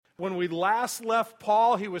When we last left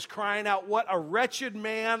Paul, he was crying out, "What a wretched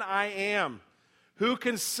man I am! Who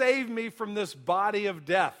can save me from this body of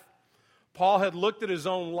death?" Paul had looked at his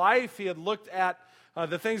own life. He had looked at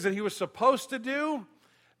the things that he was supposed to do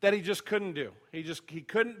that he just couldn't do. He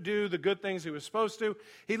couldn't do the good things he was supposed to.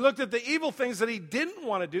 He looked at the evil things that he didn't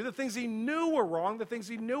want to do, the things he knew were wrong, the things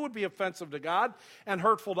he knew would be offensive to God and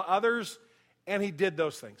hurtful to others, and he did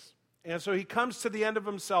those things. And so he comes to the end of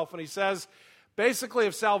himself and he says, basically,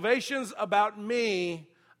 if salvation's about me,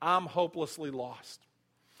 I'm hopelessly lost.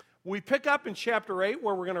 We pick up in chapter 8,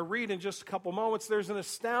 where we're going to read in just a couple moments. There's an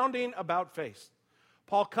astounding about face.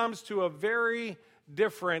 Paul comes to a very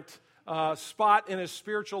different spot in his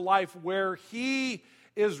spiritual life where he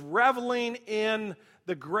is reveling in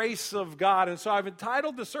the grace of God. And so I've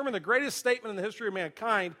entitled the sermon, "The Greatest Statement in the History of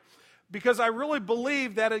Mankind," because I really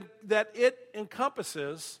believe that it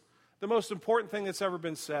encompasses the most important thing that's ever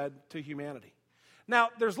been said to humanity. Now,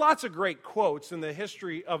 there's lots of great quotes in the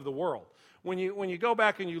history of the world. When you go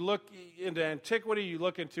back and you look into antiquity, you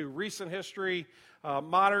look into recent history,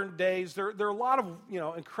 modern days, there are a lot of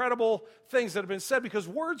incredible things that have been said because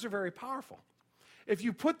words are very powerful. If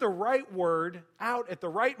you put the right word out at the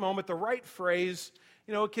right moment, the right phrase,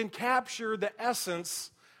 it can capture the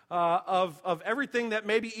essence of everything that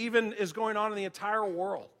maybe even is going on in the entire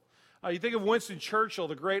world. You think of Winston Churchill,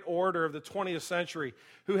 the great orator of the 20th century,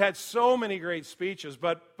 who had so many great speeches,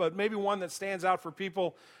 but maybe one that stands out for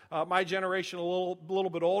people my generation, a little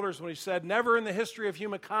bit older, is when he said, "Never in the history of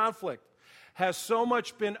human conflict has so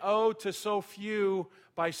much been owed to so few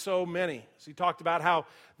by so many." So he talked about how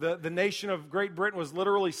the nation of Great Britain was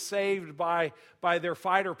literally saved by their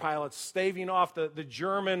fighter pilots, staving off the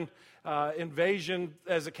German invasion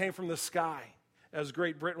as it came from the sky, as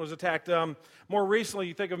Great Britain was attacked. More recently,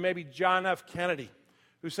 you think of maybe John F. Kennedy,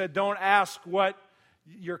 who said, "Don't ask what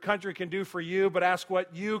your country can do for you, but ask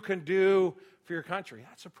what you can do for your country."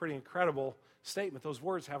 That's a pretty incredible statement. Those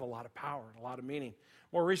words have a lot of power and a lot of meaning.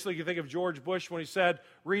 More recently, you think of George Bush when he said,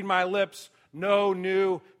 "Read my lips, no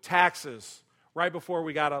new taxes," right before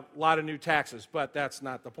we got a lot of new taxes, but that's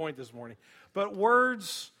not the point this morning. But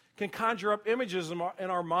words can conjure up images in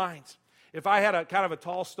our minds. If I had a kind of a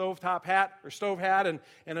tall stove hat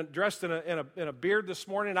and dressed in a beard this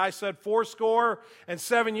morning, and I said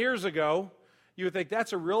 77 years ago, you would think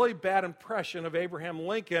that's a really bad impression of Abraham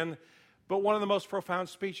Lincoln, but one of the most profound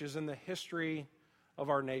speeches in the history of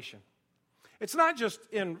our nation. It's not just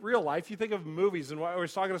in real life. You think of movies, and I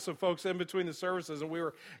was talking to some folks in between the services, and we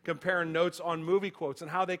were comparing notes on movie quotes and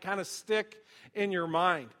how they kind of stick in your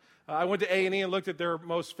mind. I went to A&E and looked at their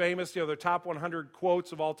most famous, their top 100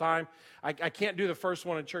 quotes of all time. I can't do the first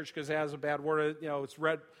one in church because it has a bad word. It's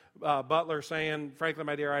Rhett Butler saying, "Frankly,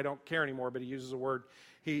 my dear, I don't care anymore," but he uses a word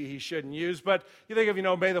he shouldn't use. But you think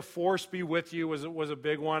of, "May the force be with you" was a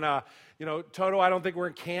big one. Toto, "I don't think we're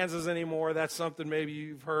in Kansas anymore." That's something maybe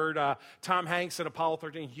you've heard. Tom Hanks in Apollo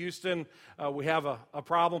 13, "Houston, we have a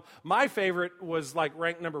problem." My favorite was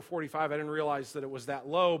ranked number 45. I didn't realize that it was that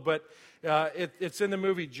low, but it's in the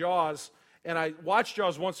movie Jaws, and I watch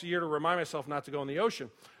Jaws once a year to remind myself not to go in the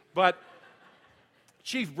ocean. But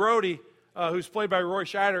Chief Brody, who's played by Roy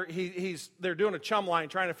Scheider, they're doing a chum line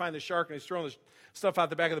trying to find the shark, and he's throwing the stuff out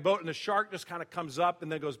the back of the boat, and the shark just kind of comes up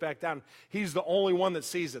and then goes back down. He's the only one that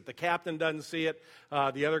sees it. The captain doesn't see it.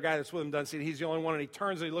 The other guy that's with him doesn't see it. He's the only one, and he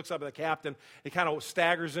turns and he looks up at the captain. He kind of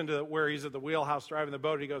staggers into where he's at the wheelhouse driving the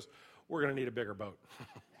boat, and he goes, "We're going to need a bigger boat."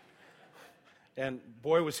 And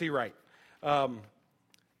boy, was he right.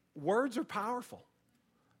 Words are powerful.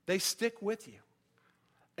 They stick with you.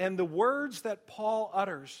 And the words that Paul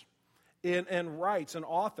utters and writes and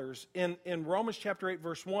authors in Romans chapter 8,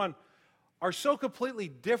 verse 1, are so completely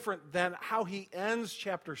different than how he ends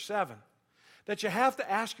chapter 7 that you have to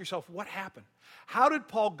ask yourself, what happened? How did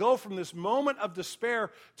Paul go from this moment of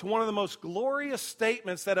despair to one of the most glorious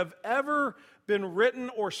statements that have ever been written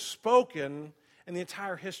or spoken in the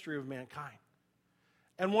entire history of mankind?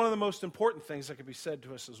 And one of the most important things that could be said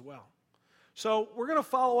to us as well. So we're going to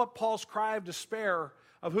follow up Paul's cry of despair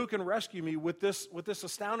of who can rescue me with this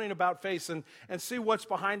astounding about face and see what's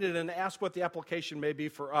behind it and ask what the application may be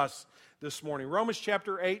for us this morning. Romans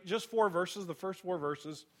chapter 8, just 4 verses, the first 4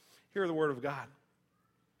 verses. Hear the word of God.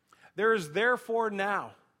 "There is therefore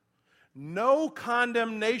now no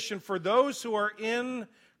condemnation for those who are in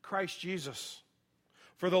Christ Jesus.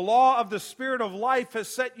 For the law of the Spirit of life has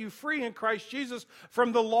set you free in Christ Jesus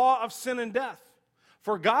from the law of sin and death.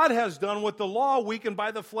 For God has done what the law, weakened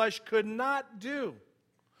by the flesh, could not do,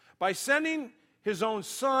 by sending his own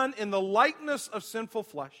Son in the likeness of sinful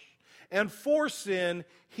flesh. And for sin,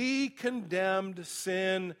 he condemned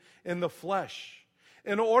sin in the flesh,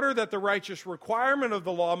 in order that the righteous requirement of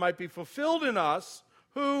the law might be fulfilled in us,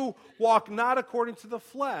 who walk not according to the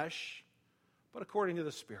flesh, but according to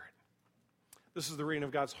the Spirit. This is the reading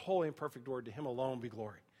of God's holy and perfect word. To him alone be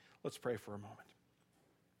glory. Let's pray for a moment.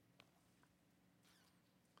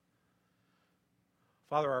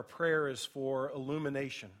 Father, our prayer is for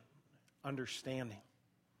illumination, understanding.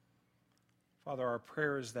 Father, our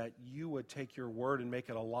prayer is that you would take your word and make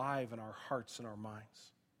it alive in our hearts and our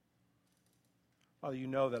minds. Father, you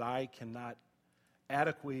know that I cannot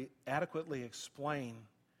adequately explain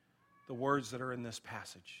the words that are in this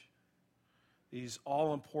passage. These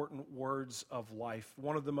all-important words of life.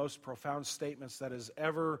 One of the most profound statements that has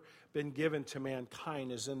ever been given to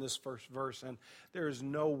mankind is in this first verse, and there is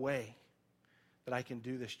no way that I can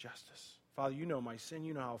do this justice. Father, you know my sin.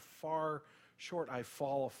 You know how far short I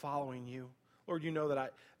fall of following you. Lord, you know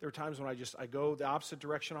that there are times when I go the opposite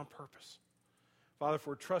direction on purpose. Father, if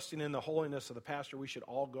we're trusting in the holiness of the pastor, we should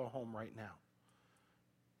all go home right now.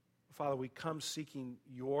 Father, we come seeking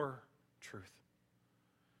your truth,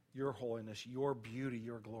 your holiness, your beauty,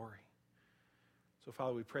 your glory. So,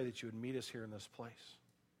 Father, we pray that you would meet us here in this place.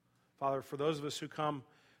 Father, for those of us who come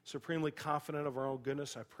supremely confident of our own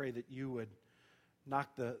goodness, I pray that you would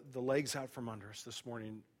knock the legs out from under us this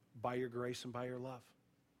morning by your grace and by your love.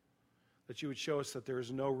 That you would show us that there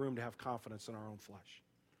is no room to have confidence in our own flesh.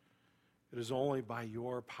 It is only by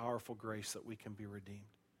your powerful grace that we can be redeemed.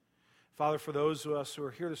 Father, for those of us who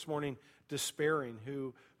are here this morning despairing,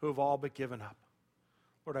 who have all but given up,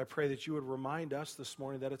 Lord, I pray that you would remind us this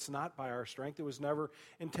morning that it's not by our strength. It was never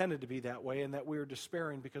intended to be that way, and that we are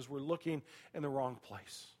despairing because we're looking in the wrong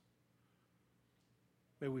place.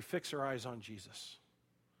 May we fix our eyes on Jesus.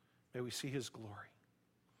 May we see his glory,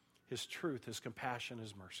 his truth, his compassion,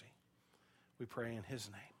 his mercy. We pray in his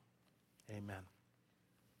name. Amen.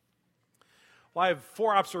 Well, I have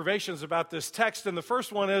 4 observations about this text, and the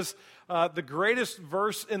first one is the greatest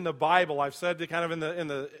verse in the Bible. I've said kind of in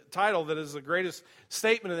the title that is the greatest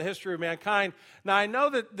statement in the history of mankind. Now, I know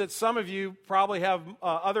that some of you probably have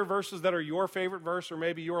other verses that are your favorite verse or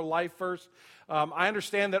maybe your life verse. I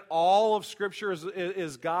understand that all of Scripture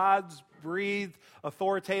is God's breathed,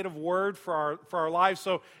 authoritative word for our lives.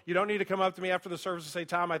 So you don't need to come up to me after the service and say,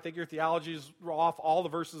 Tom, I think your theology is off. All the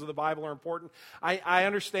verses of the Bible are important. I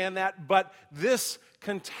understand that, but this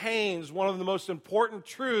contains one of the most important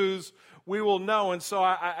truths we will know. And so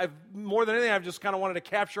I've more than anything, I've just kind of wanted to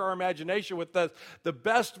capture our imagination with the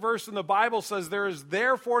best verse in the Bible says, there is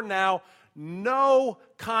therefore now no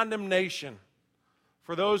condemnation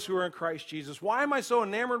for those who are in Christ Jesus. Why am I so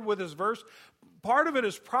enamored with this verse? Part of it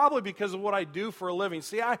is probably because of what I do for a living.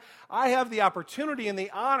 See, I have the opportunity and the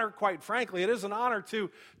honor, quite frankly, it is an honor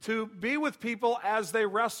to be with people as they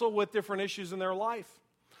wrestle with different issues in their life.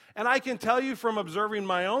 And I can tell you from observing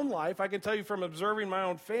my own life, I can tell you from observing my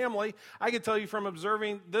own family, I can tell you from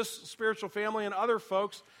observing this spiritual family and other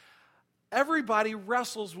folks, everybody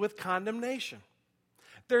wrestles with condemnation.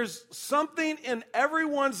 There's something in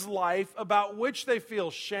everyone's life about which they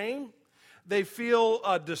feel shame, they feel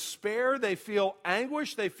despair, they feel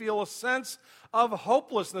anguish, they feel a sense of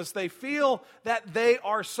hopelessness. They feel that they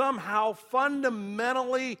are somehow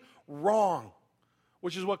fundamentally wrong,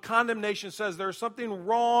 which is what condemnation says. There's something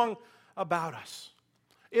wrong about us.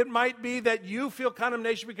 It might be that you feel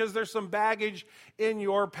condemnation because there's some baggage in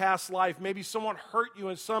your past life. Maybe someone hurt you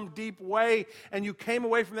in some deep way, and you came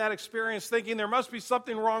away from that experience thinking there must be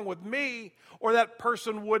something wrong with me, or that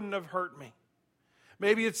person wouldn't have hurt me.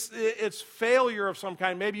 Maybe it's failure of some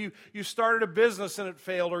kind. Maybe you started a business and it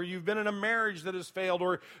failed, or you've been in a marriage that has failed,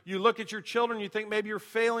 or you look at your children and you think maybe you're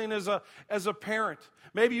failing as a parent.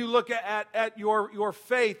 Maybe you look at your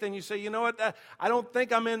faith and you say, you know what, I don't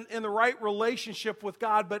think I'm in the right relationship with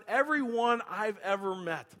God. But everyone I've ever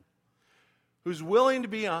met who's willing to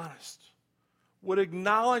be honest would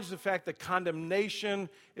acknowledge the fact that condemnation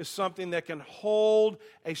is something that can hold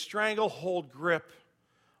a stranglehold grip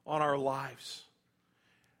on our lives.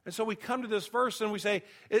 And so we come to this verse and we say,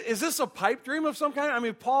 is this a pipe dream of some kind? I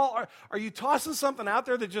mean, Paul, are you tossing something out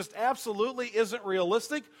there that just absolutely isn't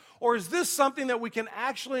realistic? Or is this something that we can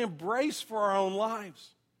actually embrace for our own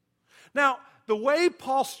lives? Now, the way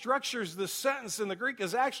Paul structures this sentence in the Greek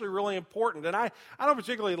is actually really important. And I don't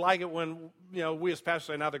particularly like it when we as pastors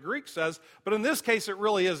say, now the Greek says, but in this case it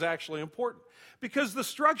really is actually important. Because the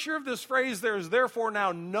structure of this phrase, there is therefore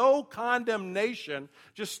now no condemnation,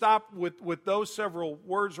 just stop with those several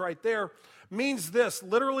words right there, means this.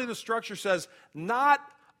 Literally the structure says, not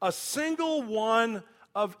a single one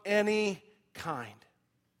of any kind.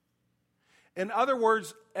 In other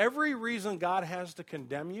words, every reason God has to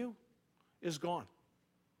condemn you is gone.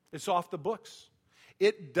 It's off the books.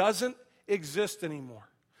 It doesn't exist anymore.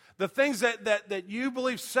 The things that you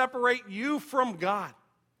believe separate you from God,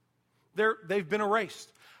 they've been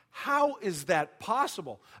erased. How is that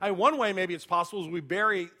possible? One way maybe it's possible is we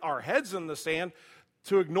bury our heads in the sand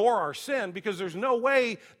to ignore our sin, because there's no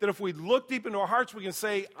way that if we look deep into our hearts, we can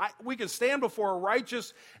say, we can stand before a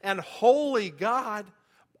righteous and holy God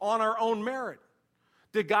on our own merit.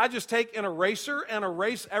 Did God just take an eraser and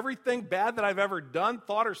erase everything bad that I've ever done,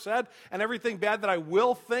 thought, or said, and everything bad that I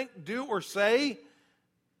will think, do, or say?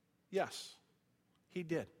 Yes, He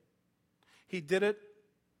did. He did it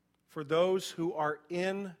for those who are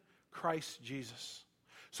in Christ Jesus.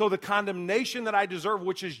 So the condemnation that I deserve,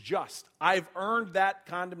 which is just, I've earned that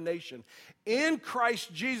condemnation. In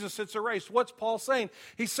Christ Jesus, it's erased. What's Paul saying?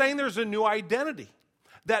 He's saying there's a new identity.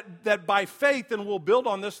 That by faith, and we'll build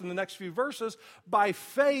on this in the next few verses, by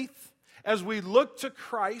faith, as we look to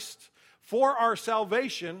Christ for our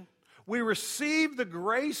salvation, we receive the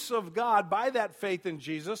grace of God by that faith in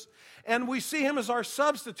Jesus, and we see Him as our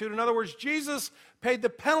substitute. In other words, Jesus paid the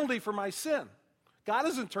penalty for my sin. God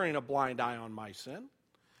isn't turning a blind eye on my sin.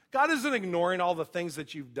 God isn't ignoring all the things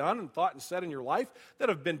that you've done and thought and said in your life that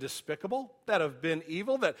have been despicable, that have been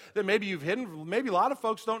evil, that maybe you've hidden. Maybe a lot of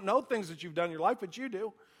folks don't know things that you've done in your life, but you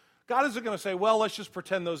do. God isn't going to say, well, let's just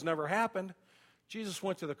pretend those never happened. Jesus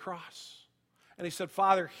went to the cross, and He said,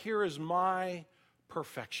 Father, here is my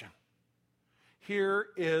perfection. Here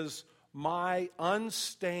is my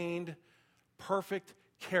unstained, perfect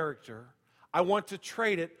character. I want to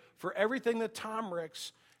trade it for everything that Tom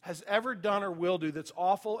Ricks has ever done or will do that's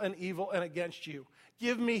awful and evil and against you.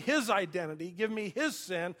 Give me his identity, give me his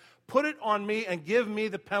sin, put it on me, and give me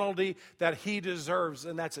the penalty that he deserves.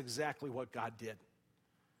 And that's exactly what God did.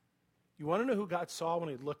 You want to know who God saw when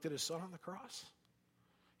He looked at His Son on the cross?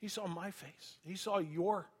 He saw my face. He saw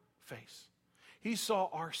your face. He saw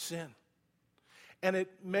our sin. And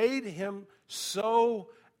it made Him so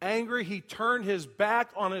angry, He turned His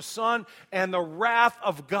back on His Son, and the wrath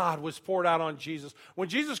of God was poured out on Jesus. When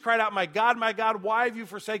Jesus cried out, my God, why have you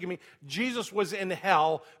forsaken me?" Jesus was in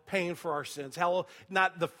hell paying for our sins. Hell,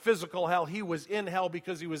 not the physical hell. He was in hell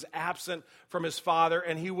because He was absent from His Father,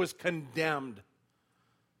 and He was condemned.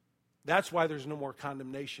 That's why there's no more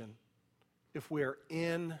condemnation if we are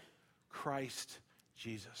in Christ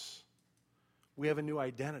Jesus. We have a new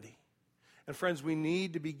identity. And friends, we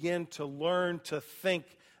need to begin to learn to think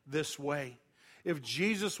this way. If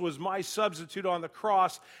Jesus was my substitute on the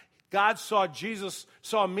cross, God saw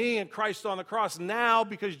me and Christ on the cross. Now,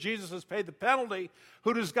 because Jesus has paid the penalty,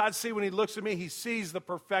 who does God see when He looks at me? He sees the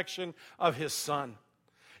perfection of His Son.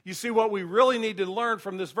 You see, what we really need to learn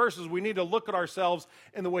from this verse is we need to look at ourselves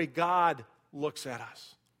in the way God looks at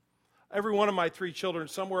us. Every one of my 3 children,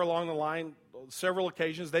 somewhere along the line, several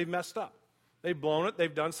occasions, they've messed up. They've blown it.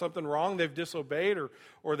 They've done something wrong. They've disobeyed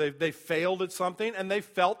or they've failed at something, and they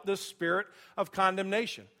felt this spirit of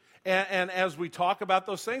condemnation. And as we talk about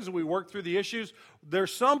those things and we work through the issues,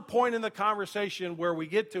 there's some point in the conversation where we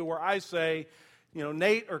get to where I say,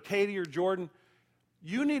 Nate or Katie or Jordan,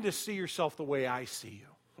 you need to see yourself the way I see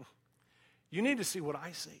you. You need to see what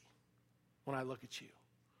I see when I look at you.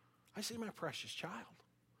 I see my precious child.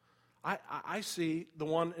 I see the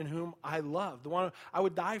one in whom I love, the one I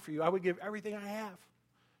would die for you. I would give everything I have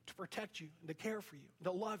to protect you, and to care for you,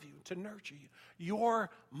 to love you, to nurture you. You're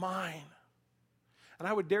mine. And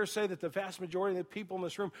I would dare say that the vast majority of the people in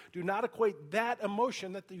this room do not equate that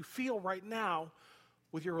emotion that you feel right now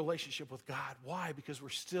with your relationship with God. Why? Because we're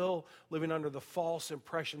still living under the false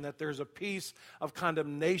impression that there's a piece of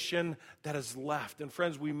condemnation that is left. And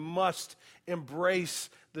friends, we must embrace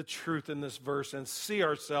the truth in this verse and see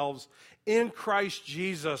ourselves in Christ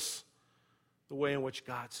Jesus the way in which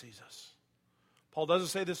God sees us. Paul doesn't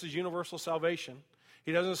say this is universal salvation.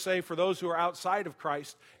 He doesn't say for those who are outside of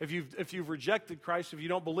Christ, if you've rejected Christ, if you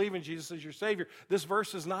don't believe in Jesus as your Savior, this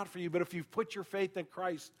verse is not for you. But if you've put your faith in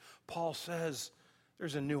Christ, Paul says,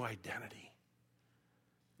 there's a new identity.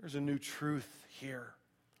 There's a new truth here.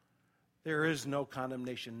 There is no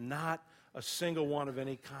condemnation, not a single one of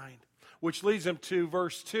any kind. Which leads him to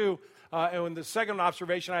verse 2. And in the second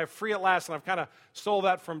observation, I have free at last, and I've kind of stole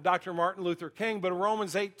that from Dr. Martin Luther King. But in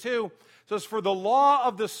Romans 8:2 says, "For the law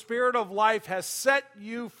of the Spirit of life has set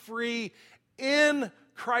you free in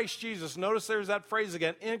Christ Jesus." Notice there's that phrase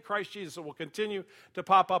again, in Christ Jesus. It will continue to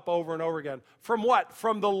pop up over and over again. From what?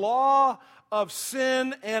 From the law of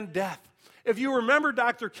sin and death. If you remember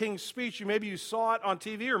Dr. King's speech, maybe you saw it on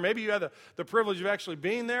TV, or maybe you had the privilege of actually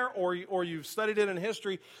being there, or you've studied it in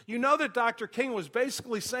history, you know that Dr. King was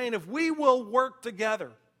basically saying, if we will work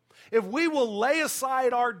together, if we will lay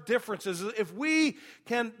aside our differences, if we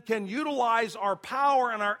can utilize our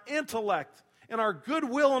power and our intellect in our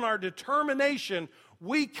goodwill and our determination,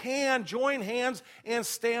 we can join hands and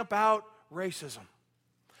stamp out racism.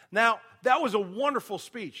 Now, that was a wonderful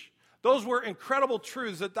speech. Those were incredible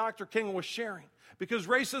truths that Dr. King was sharing, because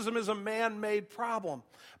racism is a man-made problem.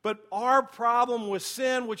 But our problem with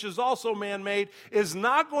sin, which is also man-made, is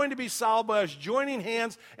not going to be solved by us joining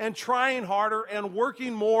hands and trying harder and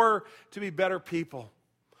working more to be better people.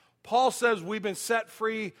 Paul says we've been set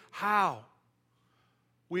free. How?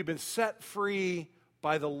 We've been set free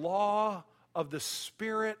by the law of the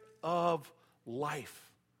Spirit of life.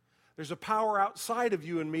 There's a power outside of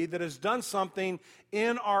you and me that has done something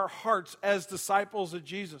in our hearts as disciples of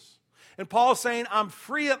Jesus. And Paul is saying, I'm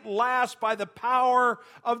free at last by the power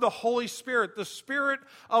of the Holy Spirit. The Spirit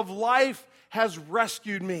of life has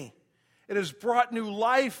rescued me. It has brought new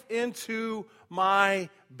life into my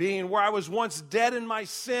being. Where I was once dead in my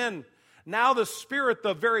sin, now the Spirit,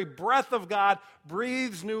 the very breath of God,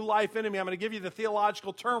 breathes new life into me. I'm going to give you the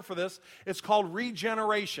theological term for this. It's called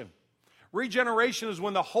regeneration. Regeneration is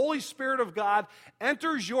when the Holy Spirit of God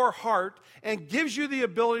enters your heart and gives you the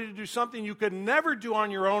ability to do something you could never do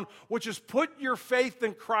on your own, which is put your faith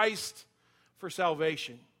in Christ for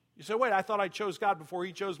salvation. You say, wait, I thought I chose God before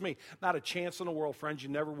He chose me. Not a chance in the world, friends. You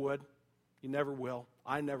never would. You never will.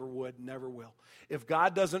 I never would, never will. If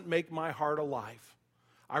God doesn't make my heart alive,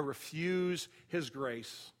 I refuse His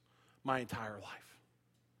grace my entire life.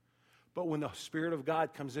 But when the Spirit of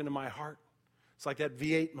God comes into my heart, it's like that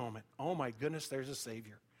V8 moment. Oh my goodness, there's a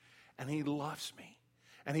Savior. And He loves me.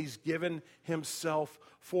 And He's given Himself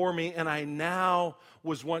for me. And I now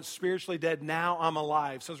was once spiritually dead. Now I'm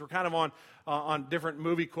alive. Since we're kind of on different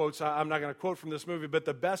movie quotes, I'm not going to quote from this movie, but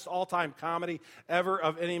the best all-time comedy ever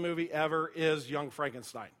of any movie ever is Young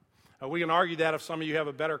Frankenstein. We can argue that if some of you have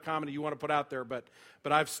a better comedy you want to put out there, but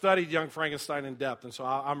I've studied Young Frankenstein in depth, and so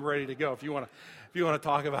I'm ready to go if you want to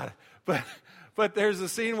talk about it. But there's a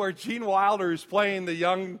scene where Gene Wilder, who's playing the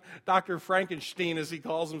young Dr. Frankenstein, as he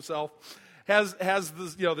calls himself, has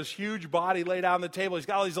this, this huge body laid out on the table. He's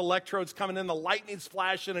got all these electrodes coming in, the lightning's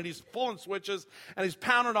flashing, and he's pulling switches, and he's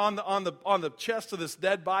pounding on the chest of this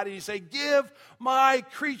dead body. He's saying, "Give my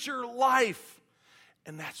creature life."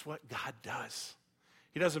 And that's what God does.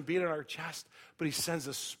 He doesn't beat on our chest, but He sends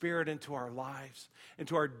a Spirit into our lives,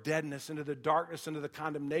 into our deadness, into the darkness, into the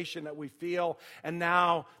condemnation that we feel. And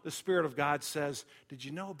now the Spirit of God says, did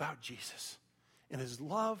you know about Jesus and His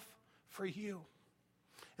love for you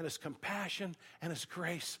and His compassion and His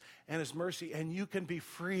grace and His mercy? And you can be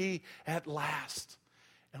free at last.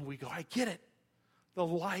 And we go, I get it. The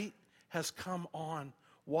light has come on.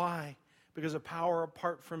 Why? Because a power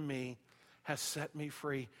apart from me has set me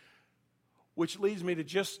free. Which leads me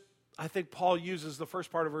to I think Paul uses the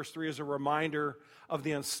first part of verse 3 as a reminder of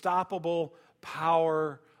the unstoppable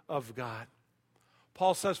power of God.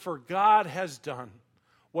 Paul says, for God has done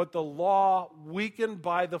what the law, weakened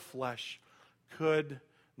by the flesh, could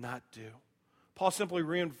not do. Paul simply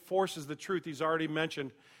reinforces the truth he's already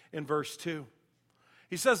mentioned in verse 2.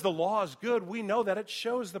 He says the law is good. We know that it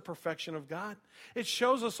shows the perfection of God. It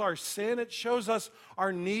shows us our sin. It shows us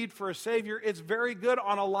our need for a Savior. It's very good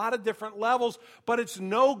on a lot of different levels, but it's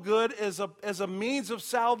no good as a means of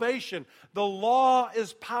salvation. The law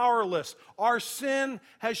is powerless. Our sin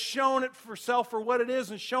has shown it for itself for what it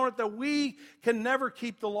is and shown it that we can never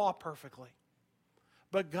keep the law perfectly.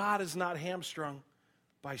 But God is not hamstrung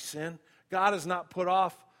by sin. God is not put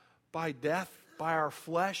off by death, by our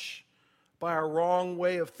flesh, by our wrong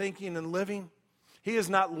way of thinking and living. He is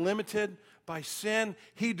not limited by sin.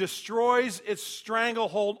 He destroys its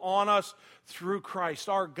stranglehold on us through Christ.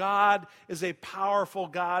 Our God is a powerful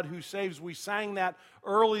God who saves. We sang that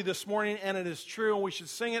early this morning, and it is true, and we should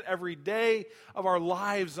sing it every day of our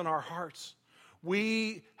lives and our hearts.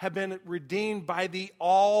 We have been redeemed by the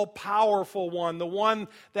all-powerful one, the one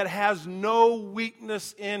that has no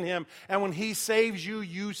weakness in Him. And when He saves you,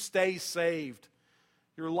 you stay saved.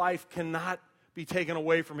 Your life cannot be taken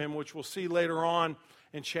away from Him, which we'll see later on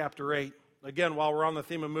in chapter 8. Again, while we're on the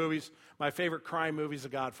theme of movies, my favorite crime movie is The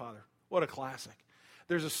Godfather. What a classic.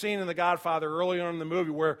 There's a scene in The Godfather early on in the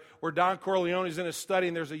movie where Don Corleone is in his study,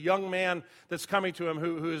 and there's a young man that's coming to him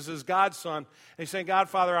who is his godson. And he's saying,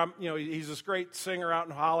 Godfather, he's this great singer out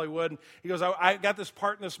in Hollywood. And he goes, I got this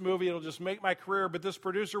part in this movie. It'll just make my career, but this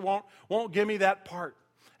producer won't give me that part.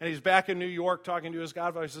 And he's back in New York talking to his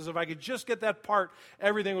godfather. He says, if I could just get that part,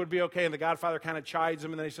 everything would be okay. And the godfather kind of chides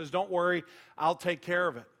him, and then he says, don't worry, I'll take care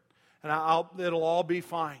of it. And it'll all be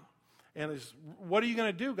fine. And he says, what are you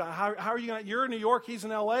going to do, God? How are you going to, you're in New York, he's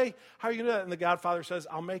in L.A., how are you going to do that? And the godfather says,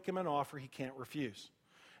 I'll make him an offer he can't refuse.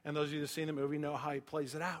 And those of you that have seen the movie know how he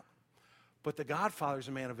plays it out. But the godfather is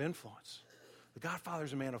a man of influence. The godfather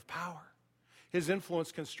is a man of power. His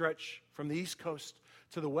influence can stretch from the East Coast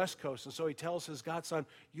to the West Coast. And so he tells his godson,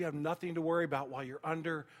 you have nothing to worry about while you're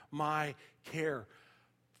under my care.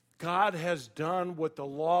 God has done what the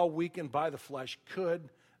law weakened by the flesh could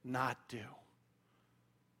not do.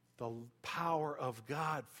 The power of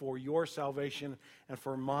God for your salvation and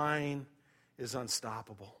for mine is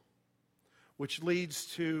unstoppable. Which leads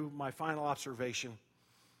to my final observation,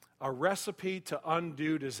 a recipe to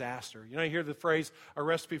undo disaster. You know, you hear the phrase, a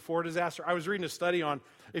recipe for disaster. I was reading a study on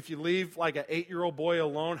if you leave like an 8-year-old boy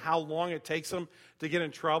alone, how long it takes him to get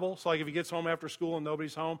in trouble. So like if he gets home after school and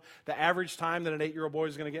nobody's home, the average time that an 8-year-old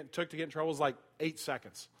boy took to get in trouble is like 8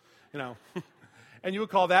 seconds, you know. And you would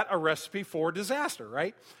call that a recipe for disaster,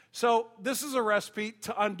 right? So this is a recipe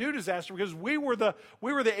to undo disaster because we were the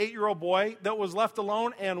 8-year-old boy that was left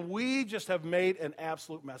alone, and we just have made an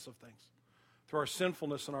absolute mess of things through our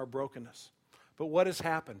sinfulness and our brokenness. But what has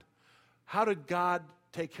happened? How did God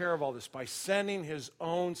take care of all this? By sending his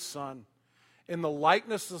own son in the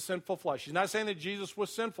likeness of the sinful flesh. He's not saying that Jesus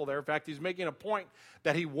was sinful there. In fact, he's making a point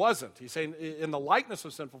that he wasn't. He's saying in the likeness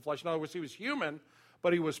of sinful flesh. In other words, he was human,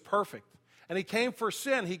 but he was perfect. And he came for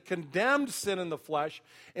sin. He condemned sin in the flesh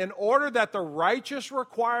in order that the righteous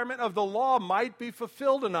requirement of the law might be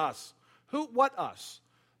fulfilled in us. What us?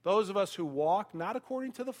 Those of us who walk not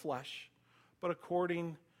according to the flesh, but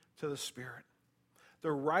according to the Spirit.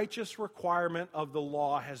 The righteous requirement of the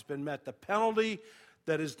law has been met. The penalty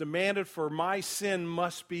that is demanded for my sin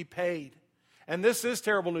must be paid. And this is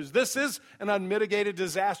terrible news. This is an unmitigated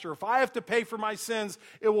disaster. If I have to pay for my sins,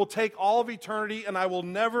 it will take all of eternity and I will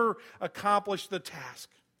never accomplish the task.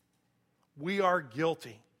 We are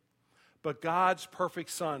guilty. But God's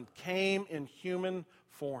perfect Son came in human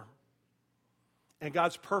form. And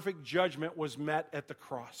God's perfect judgment was met at the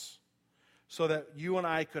cross so that you and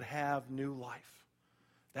I could have new life.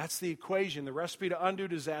 That's the equation. The recipe to undo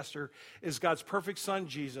disaster is God's perfect Son,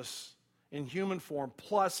 Jesus, in human form,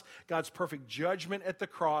 plus God's perfect judgment at the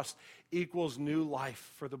cross equals new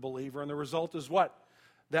life for the believer. And the result is what?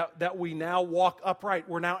 That we now walk upright.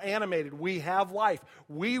 We're now animated. We have life.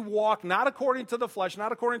 We walk not according to the flesh,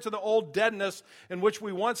 not according to the old deadness in which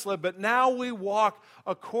we once lived, but now we walk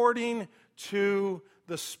according to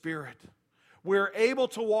the Spirit. We're able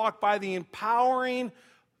to walk by the empowering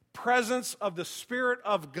presence of the Spirit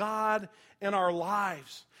of God in our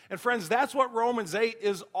lives. And friends, that's what Romans 8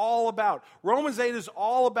 is all about. Romans 8 is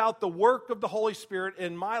all about the work of the Holy Spirit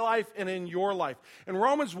in my life and in your life. In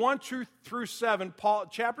Romans 1 through 7,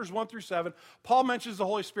 chapters 1 through 7, Paul mentions the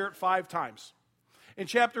Holy Spirit 5 times. In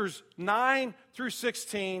chapters 9 through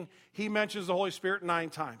 16, he mentions the Holy Spirit 9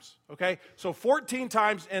 times. Okay? So 14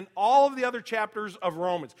 times in all of the other chapters of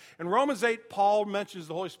Romans. In Romans 8, Paul mentions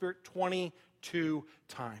the Holy Spirit 22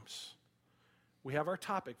 times. We have our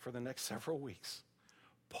topic for the next several weeks.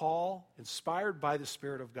 Paul, inspired by the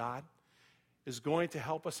Spirit of God, is going to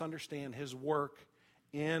help us understand his work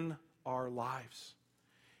in our lives.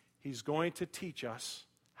 He's going to teach us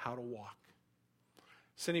how to walk.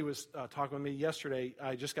 Cindy was talking with me yesterday.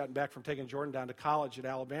 I just gotten back from taking Jordan down to college at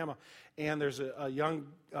Alabama, and there's a young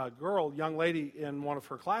lady in one of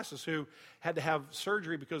her classes who had to have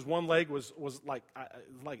surgery because one leg was like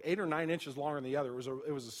 8 or 9 inches longer than the other.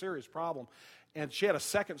 It was a serious problem, and she had a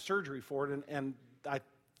second surgery for it. And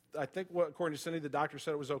I think according to Cindy, the doctor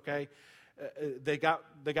said it was okay. They got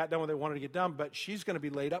done what they wanted to get done, but she's going to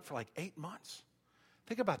be laid up for like 8 months.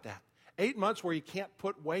 Think about that. 8 months where you can't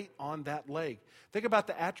put weight on that leg. Think about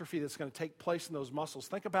the atrophy that's going to take place in those muscles.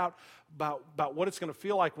 Think about what it's going to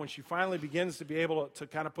feel like when she finally begins to be able to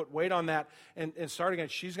kind of put weight on that and start again.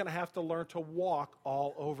 She's going to have to learn to walk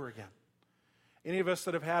all over again. Any of us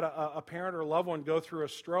that have had a parent or a loved one go through a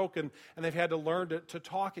stroke and they've had to learn to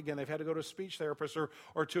talk again, they've had to go to a speech therapist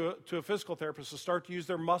or to a physical therapist to start to use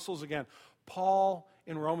their muscles again. Paul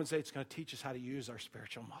in Romans 8 is going to teach us how to use our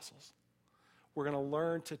spiritual muscles. We're going to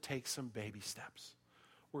learn to take some baby steps.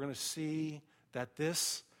 We're going to see that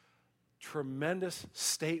this tremendous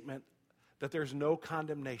statement that there's no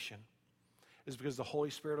condemnation is because the Holy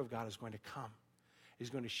Spirit of God is going to come. He's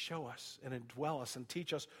going to show us and indwell us and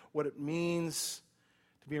teach us what it means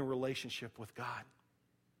to be in relationship with God.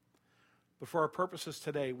 But for our purposes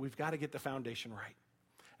today, we've got to get the foundation right.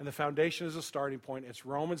 And the foundation is a starting point. It's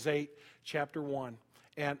Romans 8, chapter 1.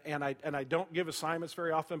 And I don't give assignments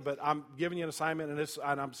very often, but I'm giving you an assignment,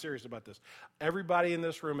 and I'm serious about this. Everybody in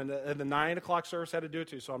this room, and the 9 o'clock service had to do it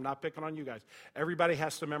too, so I'm not picking on you guys. Everybody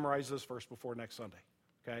has to memorize this verse before next Sunday,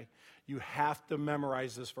 okay? You have to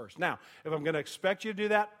memorize this verse. Now, if I'm going to expect you to do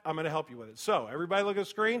that, I'm going to help you with it. So, everybody look at the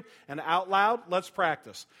screen, and out loud, let's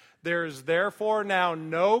practice. There's therefore now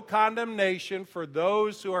no condemnation for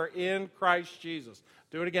those who are in Christ Jesus.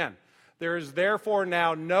 Do it again. There is therefore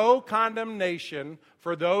now no condemnation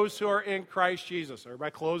for those who are in Christ Jesus.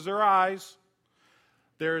 Everybody close their eyes.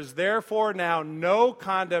 There is therefore now no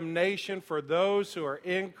condemnation for those who are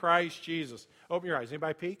in Christ Jesus. Open your eyes.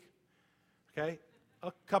 Anybody peek? Okay.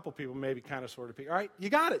 A couple people maybe kind of sort of peek. All right,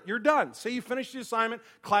 you got it. You're done. Say you finished the assignment.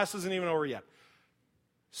 Class isn't even over yet.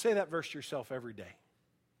 Say that verse to yourself every day.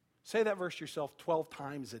 Say that verse to yourself 12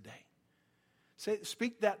 times a day.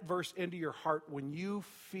 Speak that verse into your heart when you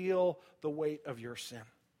feel the weight of your sin.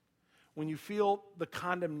 When you feel the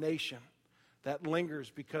condemnation that lingers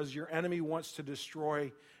because your enemy wants to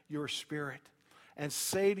destroy your spirit. And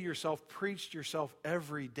say to yourself, preach to yourself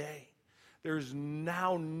every day, there's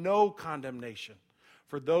now no condemnation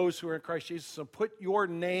for those who are in Christ Jesus. So put your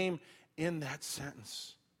name in that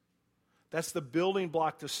sentence. That's the building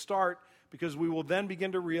block to start, because we will then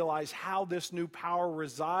begin to realize how this new power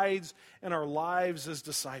resides in our lives as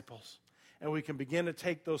disciples. And we can begin to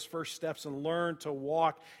take those first steps and learn to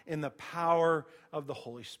walk in the power of the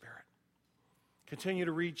Holy Spirit. Continue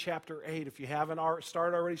to read chapter 8. If you haven't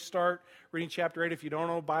started already, start reading chapter 8. If you don't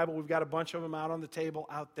know the Bible, we've got a bunch of them out on the table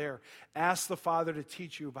out there. Ask the Father to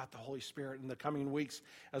teach you about the Holy Spirit in the coming weeks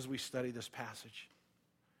as we study this passage.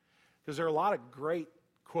 Because there are a lot of great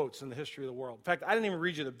quotes in the history of the world. In fact, I didn't even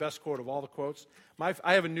read you the best quote of all the quotes.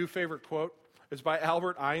 I have a new favorite quote. It's by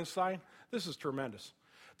Albert Einstein. This is tremendous.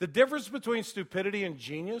 The difference between stupidity and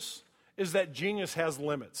genius is that genius has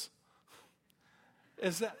limits.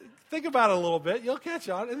 Think about it a little bit. You'll catch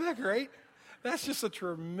on. Isn't that great? That's just a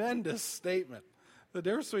tremendous statement. The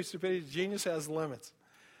difference between stupidity and genius has limits.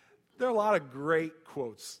 There are a lot of great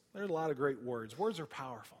quotes. There are a lot of great words. Words are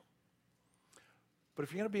powerful. But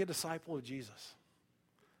if you're going to be a disciple of Jesus,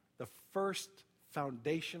 the first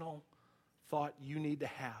foundational thought you need to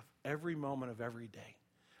have every moment of every day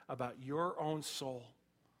about your own soul,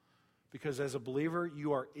 because as a believer,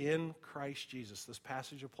 you are in Christ Jesus. This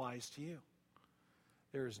passage applies to you.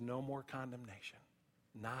 There is no more condemnation,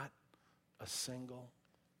 not a single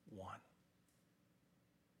one.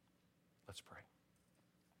 Let's pray.